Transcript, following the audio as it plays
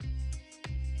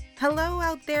Hello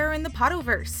out there in the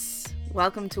Podoverse.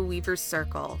 Welcome to Weaver's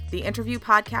Circle, the interview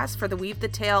podcast for the Weave the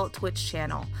Tale Twitch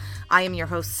channel. I am your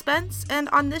host, Spence, and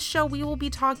on this show we will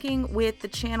be talking with the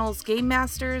channel's game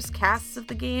masters, casts of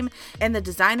the game, and the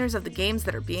designers of the games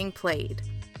that are being played.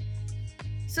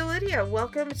 So Lydia,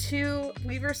 welcome to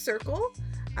Weaver's Circle.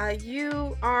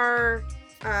 You are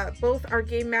both our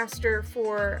game master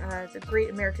for the Great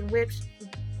American Witch.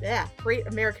 Yeah, Great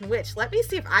American Witch. Let me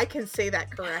see if I can say that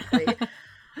correctly.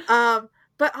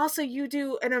 But also you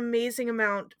do an amazing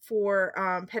amount for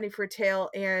Penny for a Tale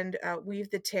and Weave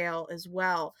the Tale as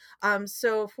well.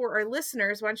 So for our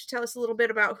listeners, why don't you tell us a little bit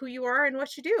about who you are and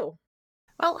what you do?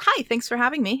 Well, hi, thanks for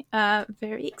having me.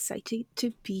 Very excited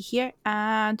to be here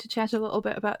and to chat a little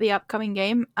bit about the upcoming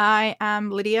game. I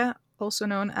am Lydia, also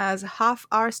known as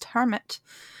Half-Arsed Hermit,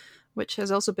 which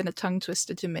has also been a tongue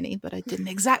twister to many, but I didn't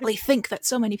exactly think that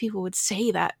so many people would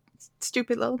say that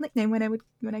stupid little nickname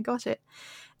when I got it.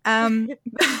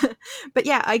 But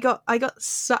yeah, I got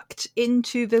sucked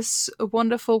into this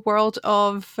wonderful world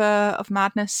of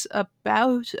madness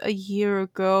about a year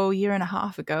and a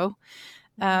half ago.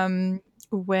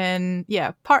 When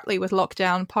partly with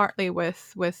lockdown, partly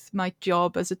with my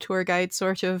job as a tour guide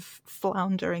sort of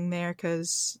floundering there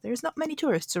because there's not many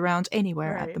tourists around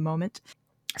anywhere at the moment.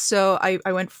 So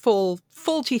I went full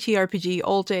TTRPG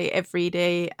all day, every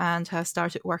day, and has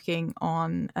started working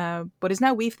on what is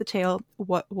now Weave the Tale,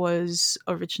 what was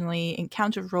originally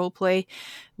Encounter Roleplay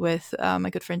with my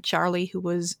good friend Charlie, who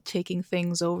was taking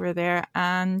things over there,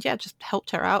 and just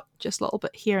helped her out just a little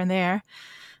bit here and there.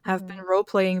 I've been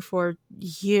role-playing for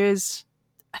years.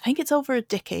 I think it's over a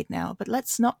decade now, but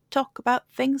let's not talk about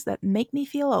things that make me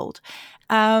feel old.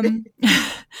 And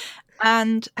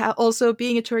also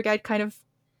being a tour guide kind of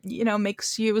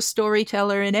makes you a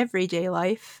storyteller in everyday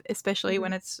life, especially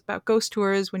when it's about ghost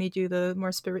tours, when you do the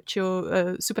more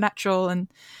spiritual, supernatural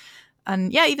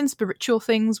and even spiritual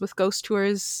things with ghost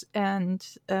tours. And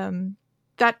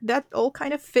that all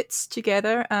kind of fits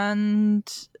together,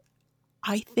 and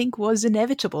I think was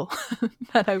inevitable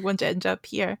that I wouldn't end up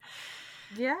here.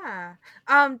 Yeah.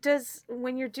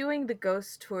 When you're doing the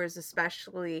ghost tours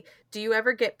especially, do you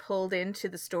ever get pulled into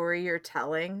the story you're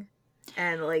telling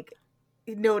and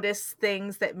notice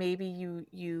things that maybe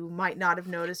you might not have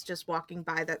noticed just walking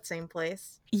by that same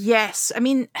place? Yes. I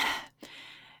mean,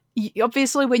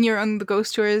 obviously when you're on the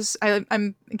ghost tours,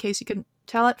 I'm in case you can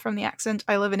tell it from the accent,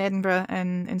 I live in Edinburgh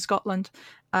in Scotland,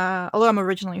 although I'm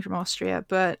originally from Austria,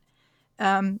 but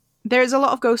there's a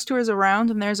lot of ghost tours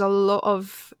around, and there's a lot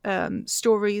of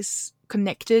stories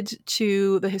connected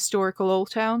to the historical old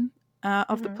town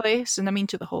of the place, and I mean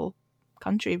to the whole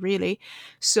country really.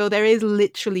 So there is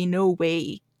literally no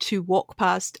way to walk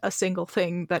past a single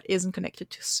thing that isn't connected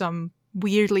to some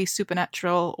weirdly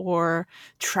supernatural or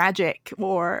tragic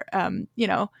or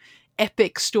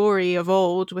epic story of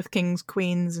old with kings,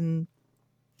 queens,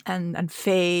 and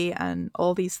fae, and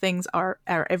all these things are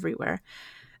everywhere.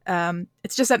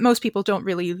 It's just that most people don't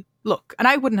really look, and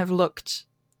I wouldn't have looked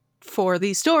for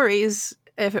these stories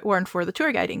if it weren't for the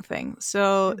tour guiding thing.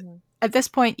 So at this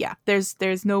point,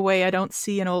 there's no way I don't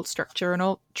see an old structure, an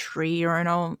old tree, or an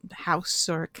old house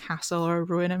or castle or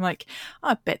ruin. I'm like,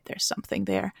 I bet there's something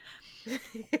there.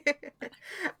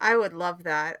 I would love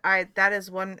that. That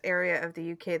is one area of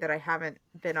the UK that I haven't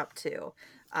been up to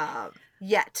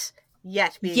yet.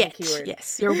 Being a keyword.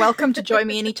 Yes, you're welcome to join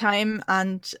me anytime,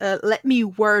 and let me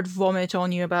word vomit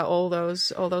on you about all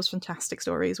those fantastic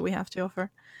stories we have to offer.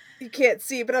 You can't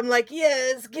see, but I'm like,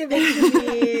 yes, give it to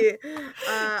me.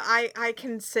 I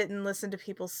can sit and listen to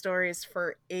people's stories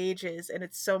for ages, and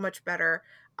it's so much better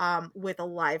with a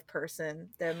live person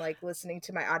than listening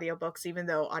to my audiobooks, even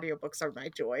though audiobooks are my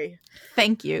joy.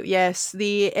 Thank you. Yes,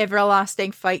 the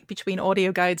everlasting fight between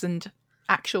audio guides and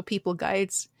actual people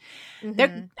guides.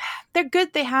 They're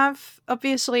good. They have,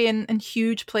 obviously, in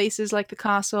huge places like the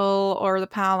castle or the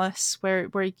palace where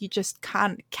you just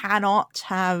cannot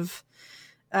have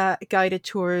guided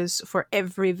tours for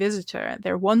every visitor.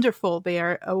 They're wonderful. They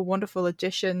are a wonderful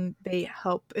addition. They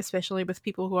help, especially with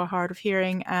people who are hard of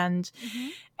hearing, and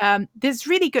there's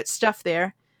really good stuff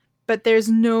there, but there's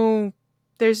no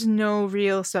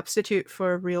real substitute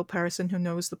for a real person who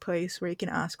knows the place where you can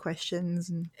ask questions.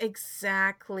 And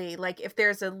exactly, if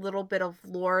there's a little bit of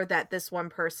lore that this one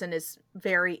person is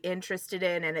very interested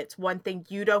in, and it's one thing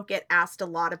you don't get asked a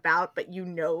lot about, but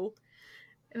and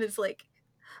it's like,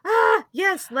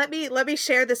 yes, let me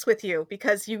share this with you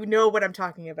because you know what I'm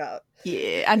talking about.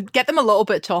 Yeah, and get them a little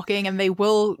bit talking, and they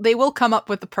will come up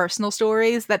with the personal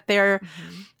stories that they're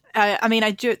I mean,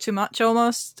 I do it too much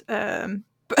almost,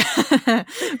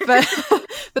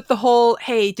 but the whole,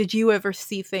 hey, did you ever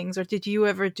see things, or did you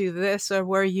ever do this, or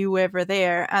were you ever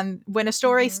there? And when a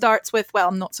story starts with, well,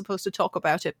 I'm not supposed to talk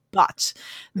about it, but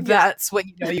that's when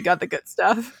you know you got the good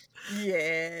stuff.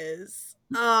 Yes.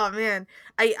 Oh man,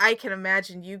 I can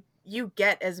imagine you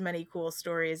get as many cool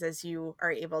stories as you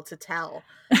are able to tell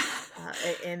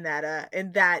in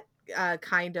that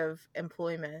kind of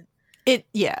employment.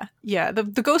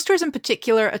 The ghost tours in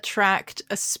particular attract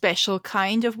a special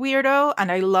kind of weirdo,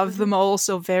 and I love them all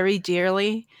so very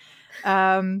dearly.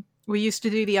 We used to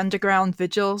do the underground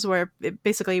vigils, where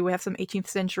basically we have some 18th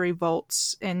century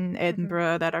vaults in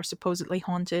Edinburgh that are supposedly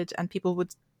haunted, and people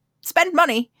would spend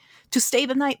money to stay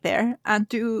the night there and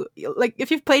do, like,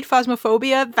 if you've played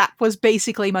Phasmophobia, that was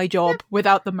basically my job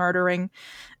without the murdering.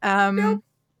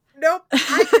 Nope,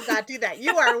 I could not do that.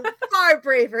 You are far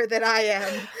braver than I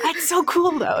am. It's so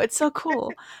cool, though. It's so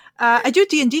cool. I do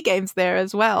D&D games there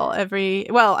as well.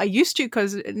 I used to,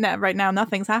 because right now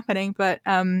nothing's happening, but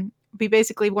we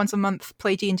basically once a month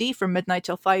play D&D from midnight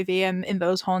till 5 a.m. in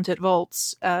those haunted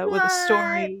vaults with a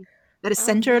story that is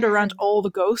centered around all the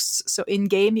ghosts. So in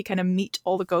game, you kind of meet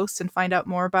all the ghosts and find out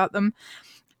more about them.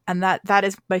 And that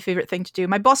is my favorite thing to do.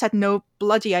 My boss had no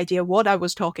bloody idea what I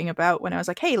was talking about when I was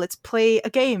like, hey, let's play a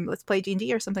game. Let's play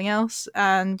D&D or something else.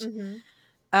 And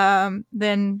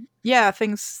then,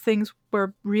 things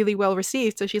were really well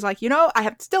received. So she's like, I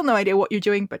have still no idea what you're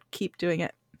doing, but keep doing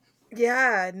it.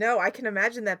 Yeah, no, I can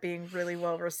imagine that being really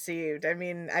well received. I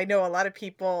mean, I know a lot of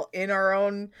people in our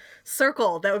own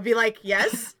circle that would be like,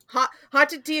 yes,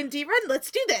 haunted D&D run,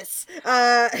 let's do this.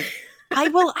 I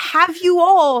will have you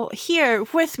all here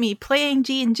with me playing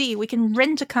D&D. We can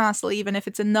rent a castle even if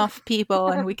it's enough people,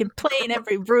 and we can play in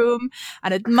every room,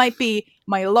 and it might be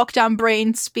my lockdown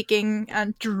brain speaking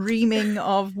and dreaming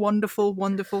of wonderful,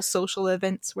 wonderful social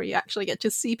events where you actually get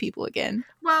to see people again.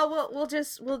 Well, we'll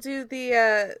do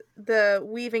the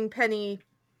Weaving Penny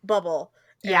bubble.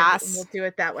 Yes. We'll do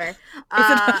it that way.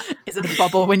 Is it a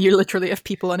bubble when you literally have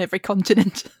people on every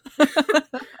continent?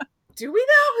 Do we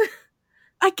know?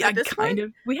 I kind of.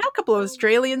 We have a couple of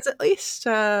Australians at least.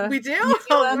 We do?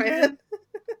 Oh, man.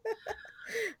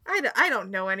 I don't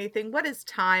know anything. What is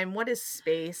time? What is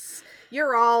space?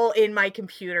 You're all in my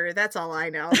computer. That's all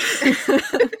I know.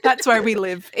 That's where we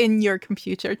live, in your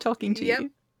computer, talking to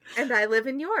you. And I live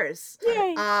in yours.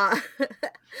 Yay.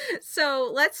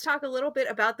 So let's talk a little bit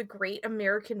about The Great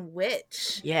American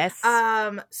Witch. Yes.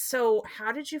 So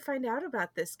how did you find out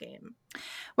about this game?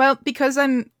 Well, because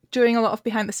I'm doing a lot of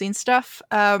behind the scenes stuff,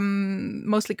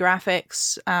 mostly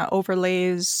graphics,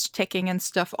 overlays, ticking and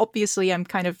stuff. Obviously, I'm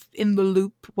kind of in the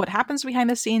loop what happens behind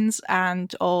the scenes,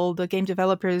 and all the game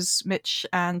developers, Mitch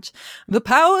and the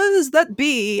powers that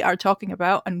be, are talking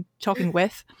about and talking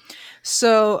with.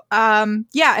 So,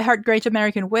 I heard Great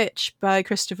American Witch by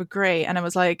Christopher Gray, and I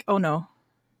was like, oh no.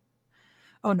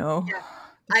 Yeah.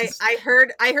 I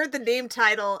heard the name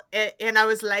title, and I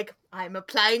was like, I'm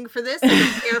applying for this. I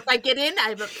don't care if I get in,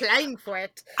 I'm applying for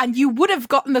it. And you would have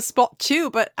gotten the spot too,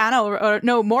 but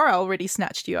Maura already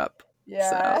snatched you up.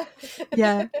 Yeah. So,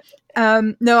 yeah.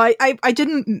 No, I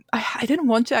didn't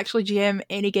want to actually GM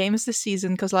any games this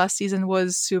season, because last season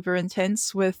was super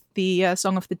intense with the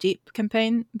Song of the Deep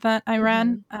campaign that I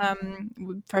ran.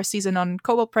 First season on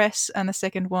Cobalt Press and the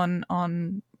second one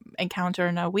on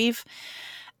Encounter, now Weave.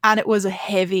 And it was a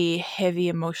heavy, heavy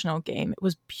emotional game. It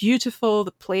was beautiful.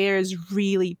 The players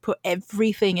really put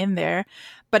everything in there,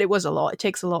 but it was a lot. It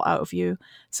takes a lot out of you.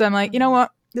 So I'm like, you know what?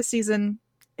 This season,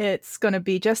 it's going to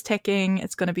be just teching.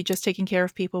 It's going to be just taking care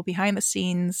of people behind the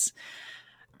scenes.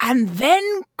 And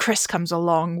then Chris comes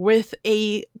along with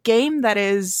a game that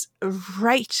is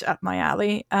right up my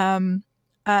alley. And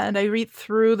I read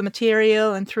through the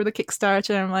material and through the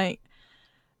Kickstarter, and I'm like,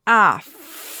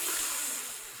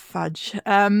 fudge.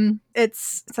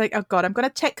 It's like, oh god, I'm gonna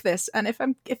tech this, and if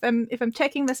I'm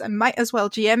teching this, I might as well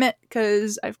GM it,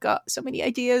 because I've got so many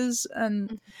ideas.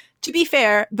 And to be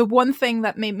fair, the one thing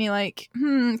that made me like,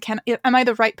 am I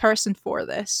the right person for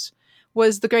this,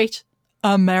 was The Great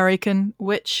American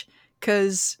Witch,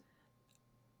 because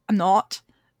I'm not.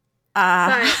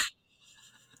 I'm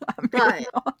really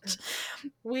not.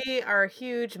 We are a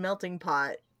huge melting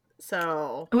pot.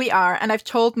 So we are, and I've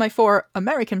told my 4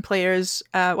 American players,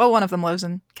 one of them lives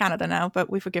in Canada now,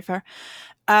 but we forgive her,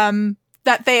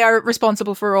 that they are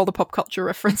responsible for all the pop culture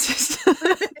references.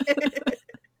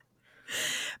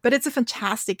 But it's a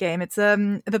fantastic game. It's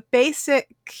the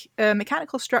basic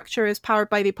mechanical structure is powered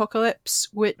by the apocalypse,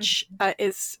 which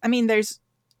is, I mean, there's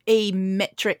a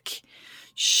metric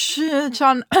shit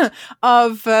ton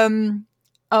of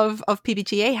of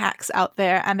PBTA hacks out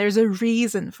there, and there's a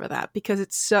reason for that, because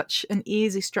it's such an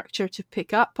easy structure to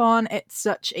pick up on. It's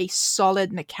such a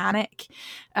solid mechanic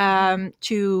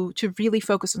to really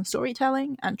focus on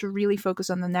storytelling and to really focus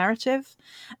on the narrative,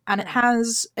 and it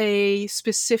has a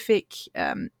specific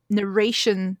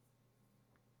narration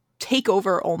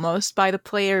takeover almost by the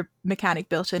player mechanic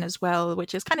built in as well,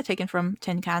 which is kind of taken from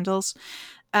 10 Candles.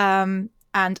 And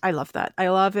I love that. I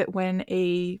love it when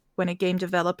a game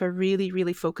developer really,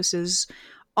 really focuses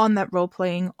on that role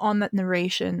playing, on that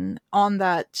narration, on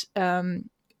that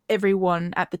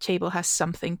everyone at the table has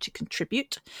something to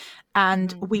contribute,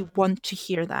 and we want to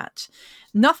hear that.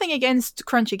 Nothing against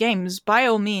crunchy games, by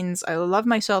all means. I love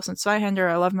myself in Zweihander,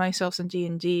 I love myself in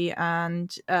D&D,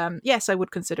 and yes, I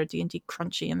would consider D&D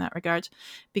crunchy in that regard,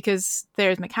 because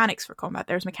there's mechanics for combat,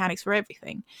 there's mechanics for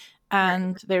everything,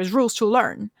 and there's rules to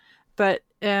learn. But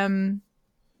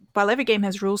while every game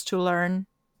has rules to learn,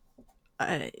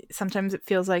 sometimes it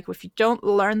feels like if you don't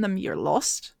learn them, you're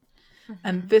lost.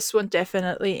 And this one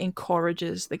definitely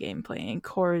encourages the gameplay,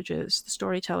 encourages the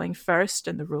storytelling first,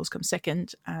 and the rules come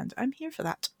second. And I'm here for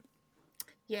that.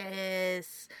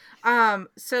 Yes.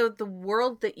 So the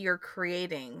world that you're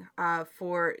creating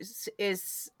for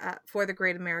the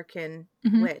Great American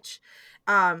Witch,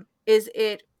 is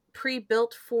it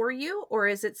pre-built for you, or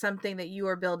is it something that you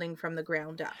are building from the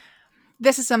ground up?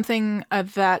 This is something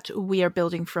that we are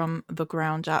building from the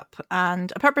ground up,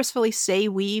 and I purposefully say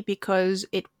we because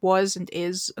it was and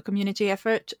is a community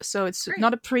effort. So it's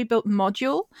not a pre-built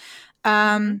module,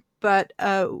 but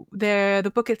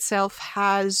the book itself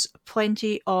has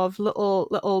plenty of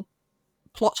little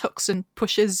plot hooks and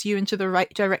pushes you into the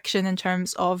right direction in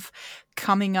terms of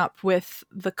coming up with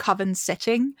the coven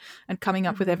setting and coming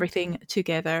up with everything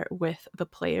together with the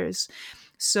players.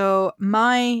 So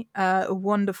my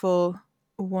wonderful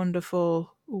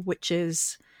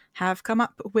witches have come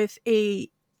up with a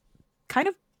kind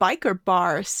of biker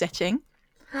bar setting.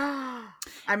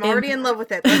 I'm already in love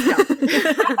with it. Let's go.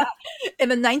 In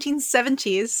the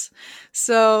 1970s.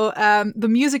 So the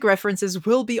music references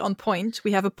will be on point.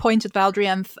 We have appointed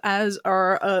Valdrianth as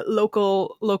our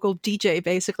local DJ,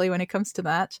 basically, when it comes to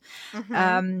that.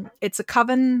 It's a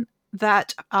coven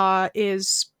that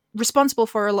is responsible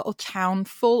for a little town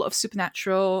full of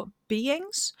supernatural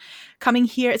beings coming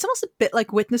here. It's almost a bit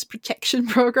like witness protection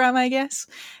program, I guess.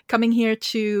 Coming here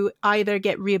to either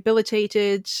get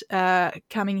rehabilitated,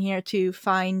 coming here to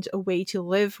find a way to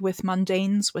live with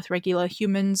mundanes, with regular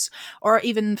humans, or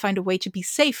even find a way to be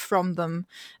safe from them.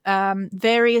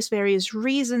 Various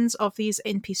reasons of these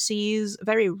NPCs,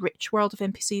 very rich world of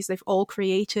NPCs. They've all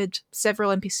created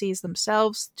several NPCs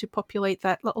themselves to populate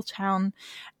that little town.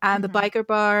 And the biker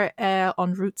bar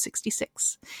on Route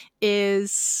 66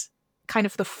 is kind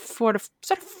of the sort of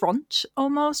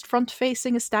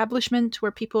front-facing establishment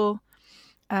where people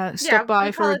stop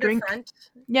by for a drink.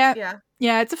 Yeah,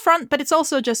 it's a front, but it's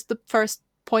also just the first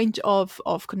point of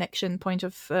connection, point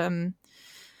of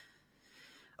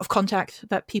contact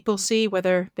that people see,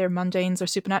 whether they're mundanes or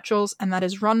supernaturals, and that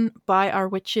is run by our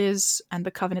witches, and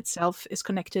the coven itself is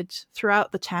connected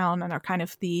throughout the town and are kind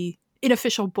of the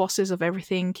unofficial bosses of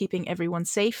everything, keeping everyone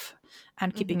safe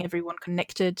and keeping everyone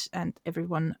connected and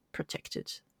everyone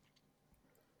protected.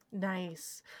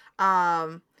 Nice.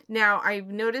 Now I've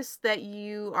noticed that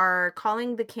you are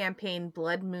calling the campaign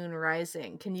Blood Moon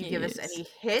Rising. Can you give us any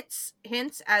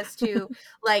hints as to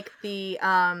like the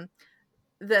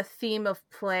theme of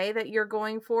play that you're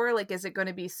going for? Like, is it going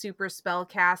to be super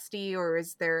spellcasty, or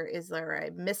is there a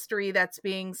mystery that's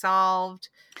being solved?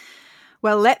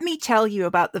 Well, let me tell you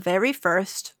about the very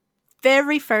first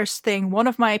thing one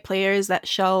of my players that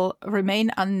shall remain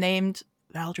unnamed,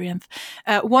 Valdrianth,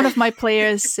 one of my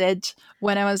players said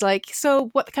when I was like, so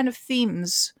what kind of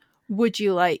themes would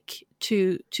you like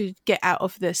to get out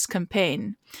of this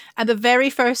campaign? And the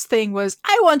very first thing was,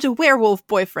 I want a werewolf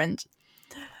boyfriend.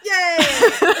 Yay!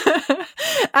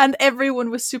 And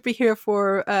everyone was super here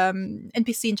for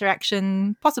NPC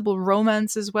interaction, possible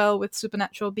romance as well with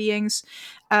supernatural beings.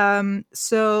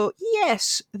 So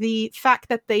yes, the fact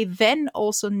that they then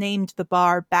also named the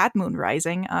bar Bad Moon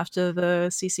Rising after the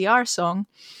CCR song,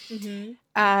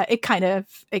 it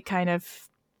kind of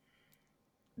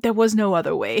there was no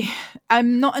other way.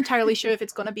 I'm not entirely sure if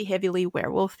it's going to be heavily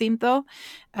werewolf themed though.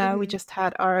 We just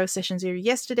had our sessions here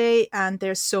yesterday, and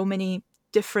there's so many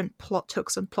different plot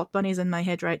hooks and plot bunnies in my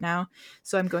head right now,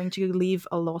 so I'm going to leave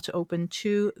a lot open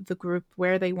to the group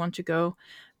where they want to go,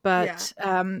 but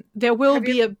there will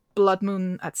be a blood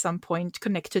moon at some point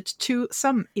connected to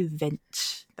some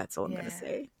event. That's all I'm going to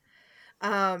say.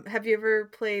 Have you ever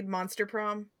played Monster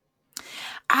Prom?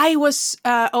 I was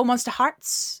Monster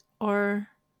Hearts, or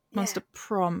Monster Yeah.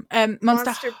 Prom.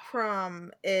 Monster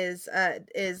Prom is a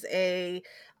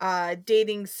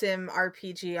dating sim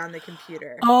RPG on the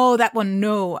computer. Oh, that one.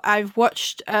 No, I've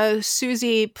watched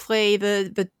Susie play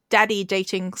the daddy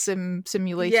dating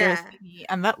simulator Yeah. thingy,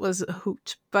 and that was a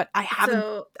hoot. But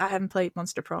So I haven't played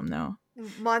Monster Prom. No.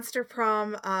 Monster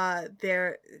Prom,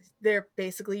 they're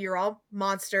basically, you're all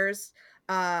monsters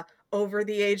uh over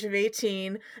the age of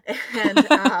 18,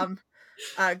 and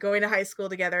going to high school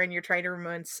together, and you're trying to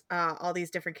romance all these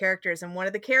different characters. And one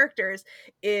of the characters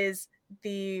is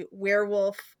the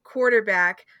werewolf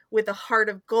quarterback with a heart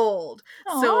of gold.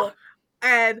 Aw. So,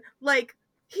 and like,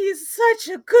 he's such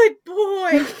a good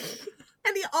boy.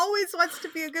 And he always wants to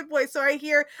be a good boy. So I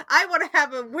hear, I want to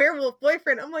have a werewolf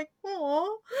boyfriend. I'm like,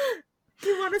 oh,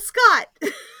 you want a Scott?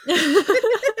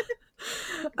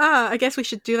 I guess we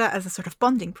should do that as a sort of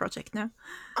bonding project now.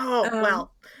 Oh,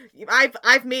 well,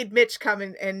 I've made Mitch come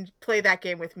and play that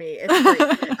game with me. It's great.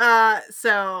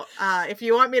 So if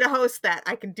you want me to host that,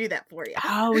 I can do that for you.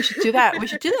 Oh, we should do that. We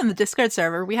should do that on the Discord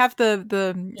server. We have the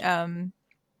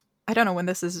I don't know when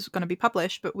this is going to be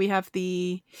published, but we have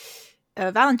the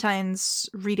Valentine's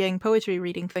poetry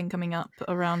reading thing coming up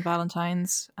around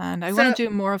Valentine's, and I want to do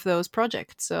more of those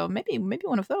projects. So maybe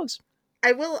one of those.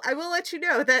 I will let you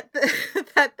know that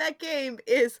that game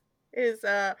is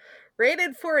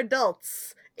rated for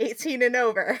adults 18 and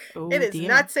over. Oh, it is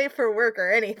not safe for work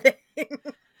or anything.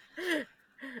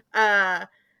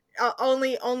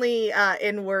 Only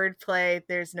in wordplay.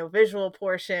 There's no visual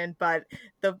portion, but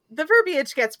the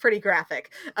verbiage gets pretty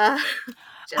graphic. I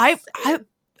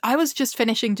was just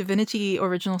finishing Divinity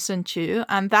Original Sin 2,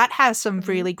 and that has some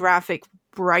really graphic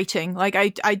writing. Like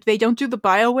they don't do the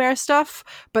BioWare stuff,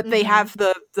 but they have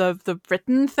the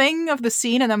written thing of the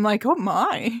scene, and I'm like, oh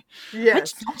my, yes. I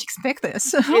did not expect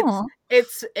this.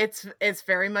 It's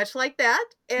very much like that,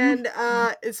 and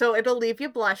so it'll leave you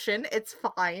blushing. It's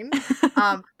fine.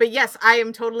 But yes, I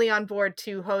am totally on board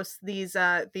to host these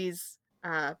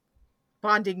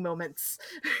bonding moments,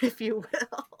 if you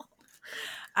will.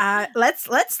 Let's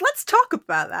talk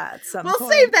about that at some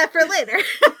point. Save that for later.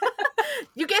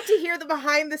 You get to hear the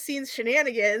behind the scenes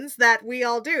shenanigans that we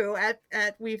all do at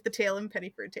Weave the Tale and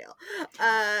Pennyford Tale.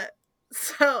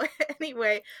 So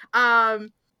anyway,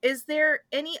 is there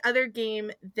any other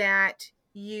game that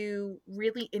you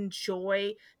really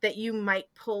enjoy that you might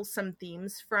pull some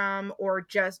themes from, or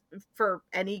just for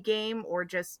any game, or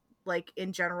just like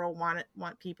in general want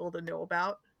people to know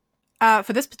about?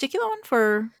 For this particular one,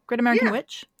 for Great American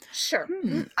Witch? Sure.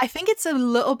 I think it's a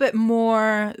little bit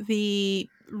more the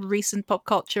recent pop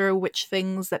culture witch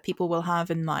things that people will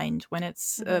have in mind when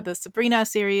it's the Sabrina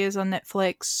series on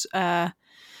Netflix,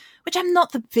 which I'm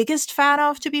not the biggest fan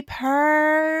of, to be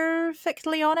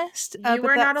perfectly honest. You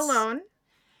were not alone.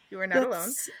 You were not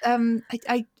alone.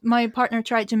 My partner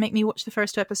tried to make me watch the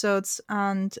first 2 episodes,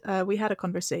 and we had a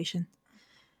conversation.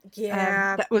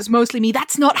 Yeah. That was mostly me.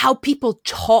 That's not how people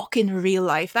talk in real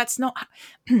life. That's not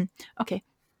okay.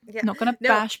 Yeah. Not gonna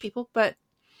bash people, but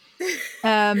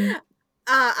I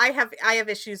have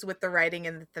issues with the writing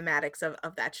and the thematics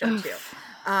of that show too.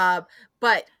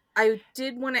 But I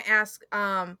did want to ask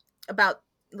about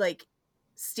like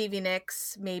Stevie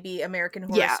Nicks, maybe American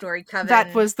Horror Story Coven.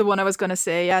 That was the one I was gonna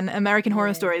say. And American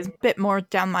Horror Story is a bit more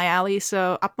down my alley,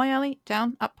 so up my alley,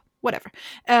 down, up, whatever.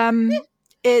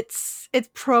 It's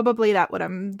probably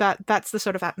that's the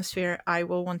sort of atmosphere I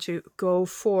will want to go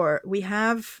for. We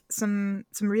have some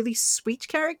really sweet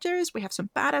characters. We have some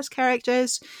badass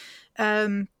characters.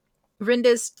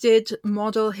 Rindis did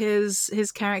model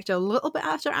his character a little bit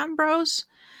after Ambrose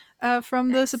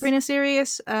from the Sabrina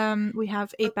series. We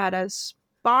have a badass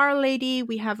bar lady.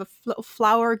 We have a little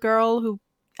flower girl who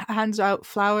hands out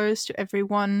flowers to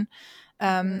everyone.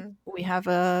 We have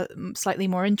a slightly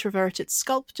more introverted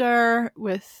sculptor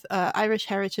with Irish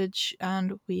heritage,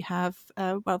 and we have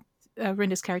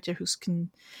Rinda's character who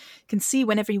can see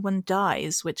when everyone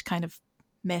dies, which kind of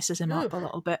messes him up a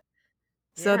little bit.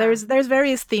 So there's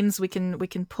various themes we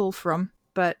can pull from,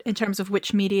 but in terms of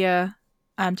which media,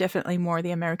 I'm definitely more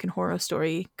the American Horror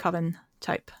Story Coven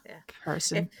type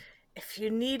person. If you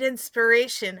need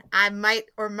inspiration, I might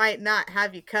or might not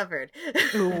have you covered.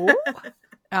 Ooh.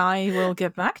 I will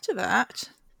get back to that.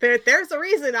 There's a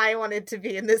reason I wanted to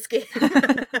be in this game.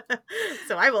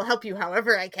 So I will help you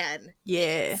however I can.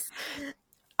 Yeah.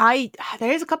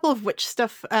 There's a couple of witch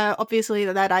stuff, obviously,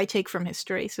 that I take from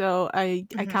history, so I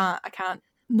can't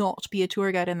not be a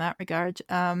tour guide in that regard.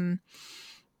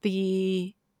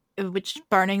 The witch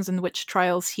burnings and witch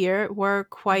trials here were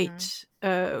quite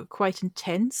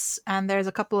intense, and there's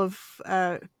a couple of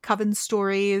coven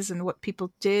stories and what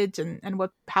people did and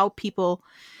how people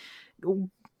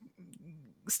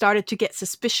started to get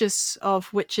suspicious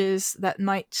of witches that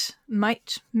might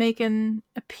make an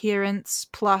appearance,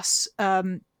 plus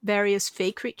various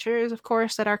fey creatures, of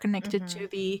course, that are connected to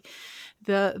the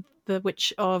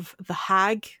witch of the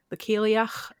Hag, the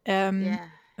Keliach.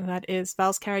 That is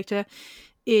Val's character.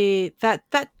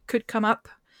 That could come up.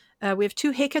 We have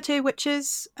 2 Hecate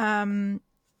witches.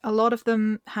 A lot of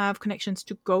them have connections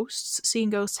to ghosts, seeing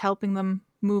ghosts, helping them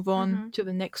move on to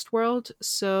the next world.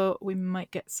 So we might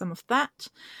get some of that.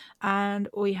 And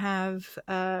we have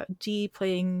Dee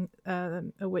playing a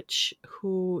witch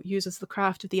who uses the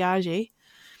craft of the Age.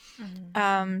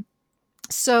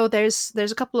 So there's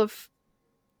a couple of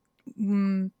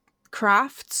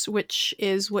crafts, which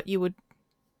is what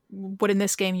in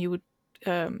this game you would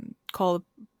call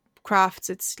crafts.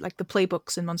 It's like the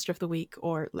playbooks in Monster of the Week,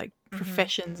 or like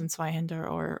professions in Zweihander,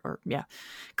 or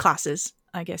classes,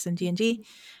 I guess, in D&D.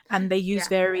 And they use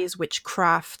various witch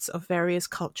crafts of various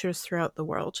cultures throughout the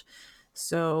world.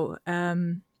 So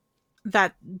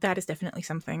that is definitely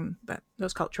something, that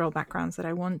those cultural backgrounds that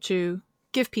I want to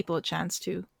give people a chance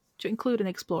to include and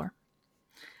explore.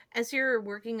 As you're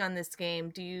working on this game,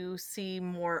 do you see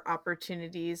more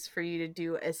opportunities for you to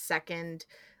do a second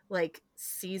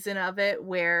season of it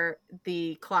where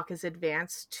the clock is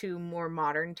advanced to more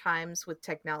modern times with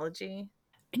technology?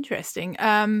 Interesting.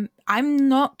 I'm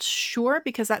not sure,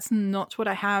 because that's not what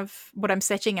I'm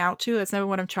setting out to. That's never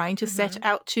what I'm trying to set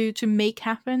out to make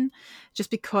happen,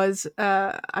 just because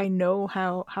I know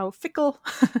how fickle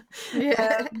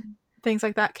things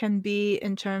like that can be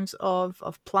in terms of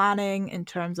planning, in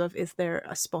terms of, is there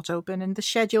a spot open in the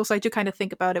schedule? So I do kind of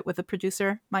think about it with a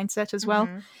producer mindset as well.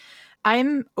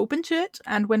 I'm open to it.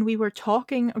 And when we were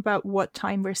talking about what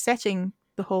time we're setting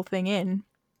the whole thing in,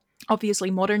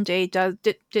 obviously modern day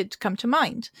did come to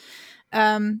mind.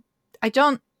 I'm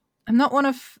not one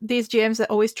of these GMs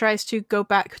that always tries to go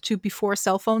back to before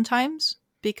cell phone times,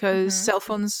 because cell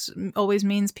phones always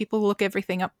means people look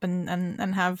everything up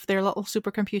and have their little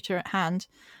supercomputer at hand.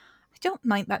 I don't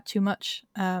mind that too much.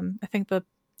 I think the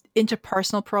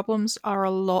interpersonal problems are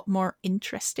a lot more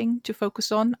interesting to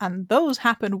focus on, and those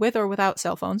happen with or without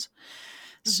cell phones.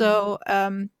 So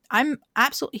I'm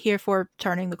absolutely here for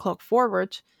turning the clock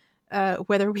forward,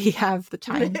 whether we have the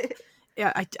time.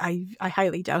 Yeah, I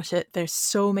highly doubt it. There's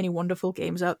so many wonderful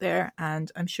games out there,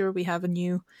 and I'm sure we have a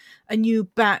new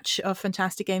batch of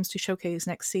fantastic games to showcase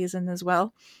next season as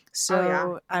well.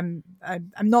 So I'm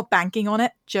not banking on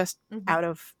it, just out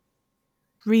of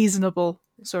reasonable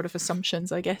sort of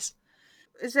assumptions, I guess.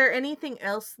 Is there anything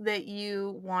else that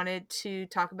you wanted to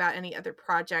talk about? Any other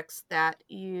projects that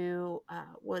you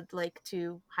would like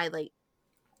to highlight?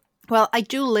 Well, I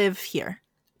do live here,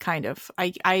 kind of.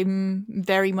 I'm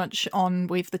very much on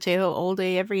Wave the Tail all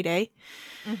day, every day.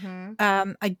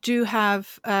 I do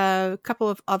have a couple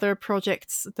of other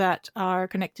projects that are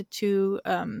connected to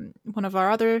one of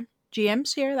our other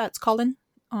GMs here. That's Colin.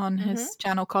 On his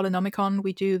channel, Colonomicon,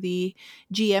 we do the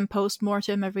GM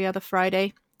post-mortem every other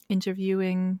Friday,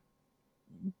 interviewing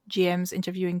GMs,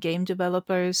 interviewing game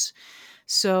developers.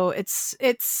 So it's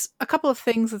a couple of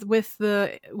things with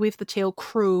the Tail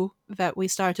crew that we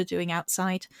started doing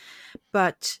outside.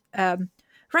 But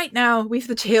right now, Weave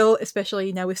the Tail,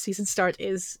 especially now with season start,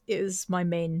 is my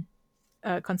main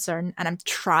concern, and I'm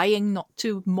trying not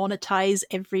to monetize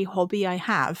every hobby I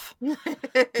have,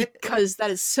 because that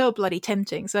is so bloody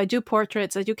tempting. So I do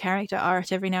portraits, I do character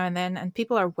art every now and then, and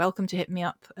people are welcome to hit me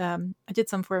up. I did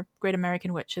some for Great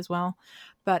American Witch as well,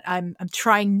 but I'm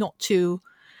trying not to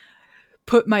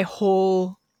put my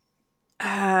whole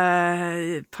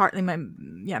partly my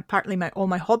all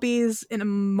my hobbies in a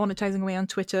monetizing way on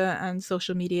Twitter and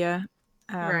social media.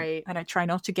 Right. And I try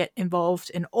not to get involved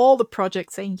in all the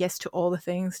projects, saying yes to all the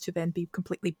things, to then be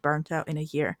completely burnt out in a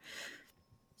year.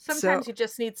 Sometimes you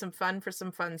just need some fun for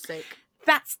some fun's sake.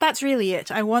 That's really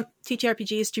it. I want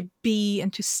TTRPGs to be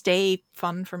and to stay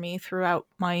fun for me throughout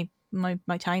my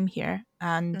time here.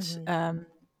 And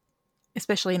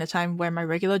especially in a time where my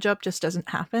regular job just doesn't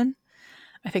happen,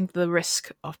 I think the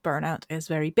risk of burnout is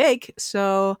very big.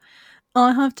 So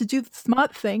I have to do the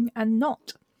smart thing and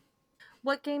not.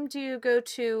 What game do you go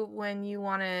to when you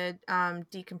want to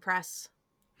decompress?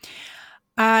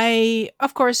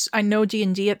 Of course, I know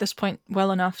D&D at this point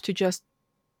well enough to just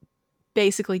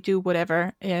basically do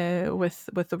whatever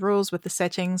with the rules, with the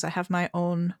settings. I have my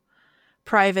own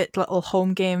private little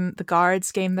home game, the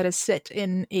Guards game, that is set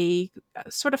in a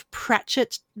sort of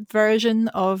Pratchett version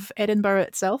of Edinburgh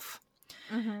itself.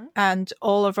 And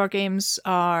all of our games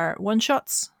are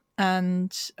one-shots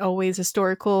and always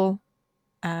historical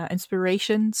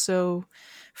inspiration. So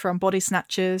from Body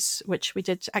Snatchers, which we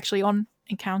did actually on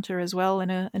Encounter as well in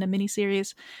a mini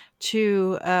series,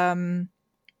 to some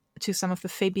of the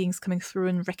Fey beings coming through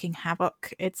and wreaking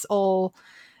havoc. It's all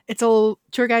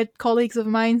tour guide colleagues of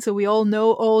mine, so we all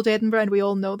know Old Edinburgh and we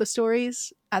all know the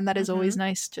stories, and that is always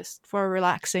nice just for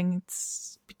relaxing.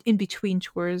 It's in between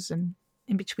tours and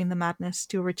in between the madness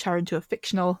to return to a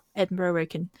fictional Edinburgh where you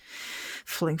can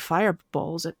fling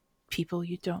fireballs at people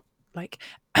you don't like.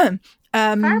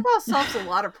 Fireball solves a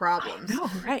lot of problems. No,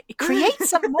 right? It creates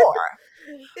some more.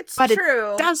 It's but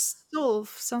true. It does solve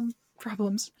some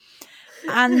problems.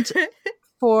 And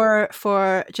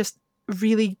for just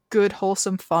really good,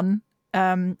 wholesome fun,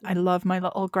 I love my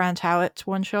little Grant Howitt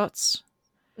one-shots.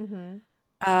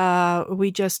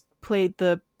 We just played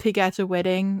the Pig at a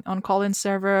Wedding on Colin's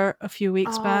server a few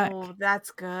weeks back. Oh, that's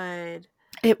good.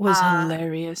 It was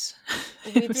hilarious.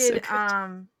 We did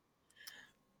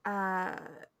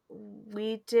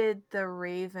we did the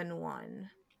Raven one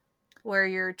where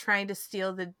you're trying to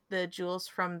steal the jewels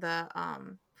from the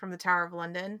Tower of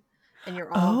London, and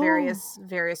you're all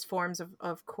various forms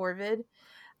of Corvid.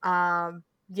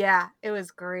 Yeah, it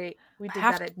was great. We did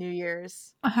that at New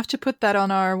Year's. I have to put that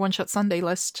on our One Shot Sunday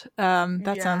list.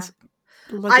 That sounds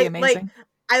bloody amazing.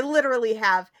 I literally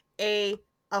have a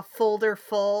folder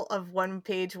full of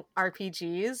one-page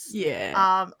RPGs.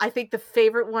 Yeah. I think the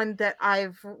favorite one that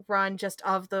I've run just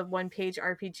of the one-page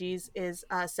RPGs is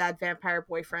Sad Vampire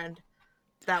Boyfriend.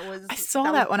 I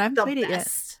saw that one. I haven't played it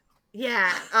yet.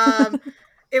 Yeah.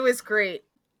 It was great.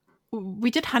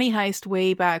 We did Honey Heist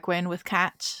way back when with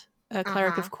Kat,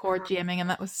 Cleric of Court GMing, and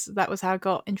that was how I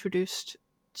got introduced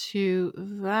to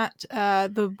that.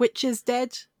 The Witch is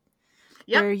Dead.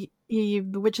 Yep. Where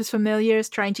the witch's familiar is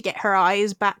trying to get her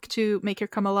eyes back to make her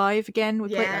come alive again. We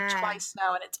played that twice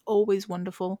now, and it's always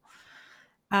wonderful.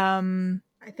 I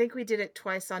think we did it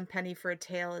twice on Penny for a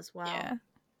Tale as well. Yeah,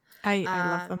 I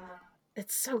love them.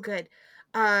 It's so good.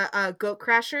 Goat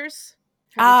Crashers.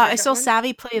 I saw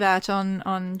Savvy play that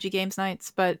on G Games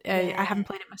nights, but I haven't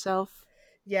played it myself.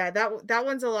 Yeah, that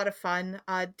one's a lot of fun.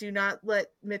 Do not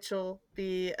let Mitchell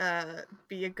be a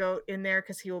goat in there,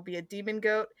 because he will be a demon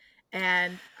goat.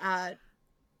 And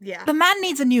the man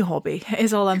needs a new hobby,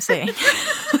 is all I'm saying.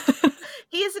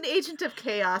 He is an agent of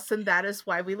chaos, and that is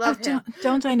why we love him.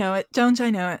 Don't I know it?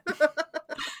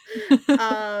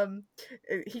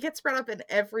 He gets brought up in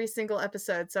every single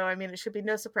episode, so I mean, it should be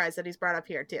no surprise that he's brought up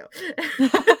here too.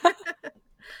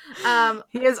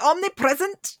 He is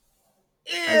omnipresent.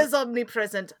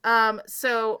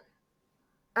 So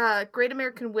Great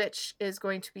American Witch is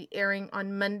going to be airing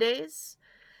on Mondays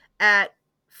at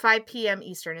 5 p.m.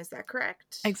 Eastern, is that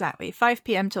correct? Exactly. 5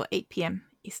 p.m. till 8 p.m.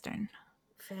 Eastern.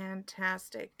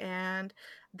 Fantastic. And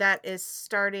that is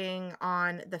starting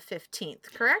on the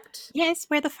 15th, correct? Yes,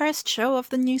 we're the first show of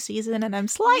the new season, and I'm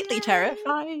slightly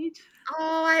terrified.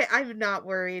 Oh, I'm not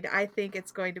worried. I think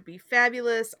it's going to be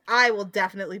fabulous. I will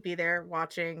definitely be there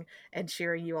watching and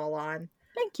cheering you all on.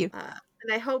 Thank you.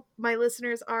 And I hope my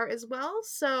listeners are as well.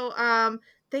 So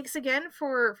thanks again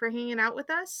for hanging out with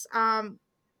us.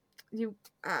 You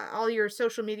all your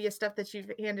social media stuff that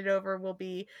you've handed over will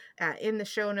be in the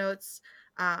show notes.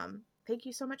 Thank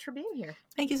you so much for being here.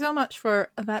 Thank you so much for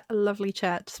that lovely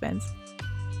chat, Spence.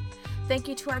 Thank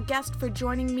you to our guest for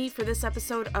joining me for this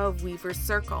episode of Weaver's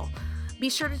Circle. Be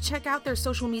sure to check out their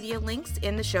social media links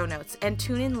in the show notes and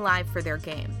tune in live for their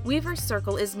game. Weaver's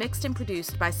Circle is mixed and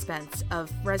produced by Spence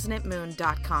of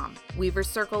ResonantMoon.com. Weaver's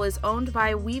Circle is owned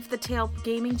by Weave the Tale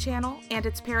Gaming Channel and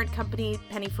its parent company,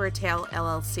 Penny for a Tale,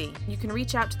 LLC. You can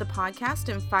reach out to the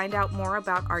podcast and find out more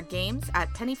about our games at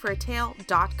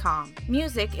pennyforatale.com.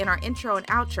 Music in our intro and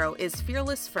outro is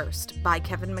Fearless First by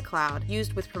Kevin MacLeod,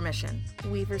 used with permission.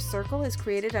 Weaver's Circle is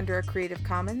created under a Creative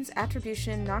Commons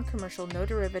Attribution Non-Commercial No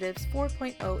Derivatives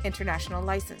 4.0 international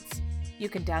license. You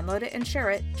can download it and share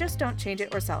it, just don't change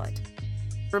it or sell it.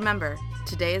 Remember,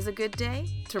 today is a good day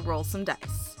to roll some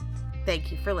dice.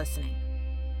 Thank you for listening.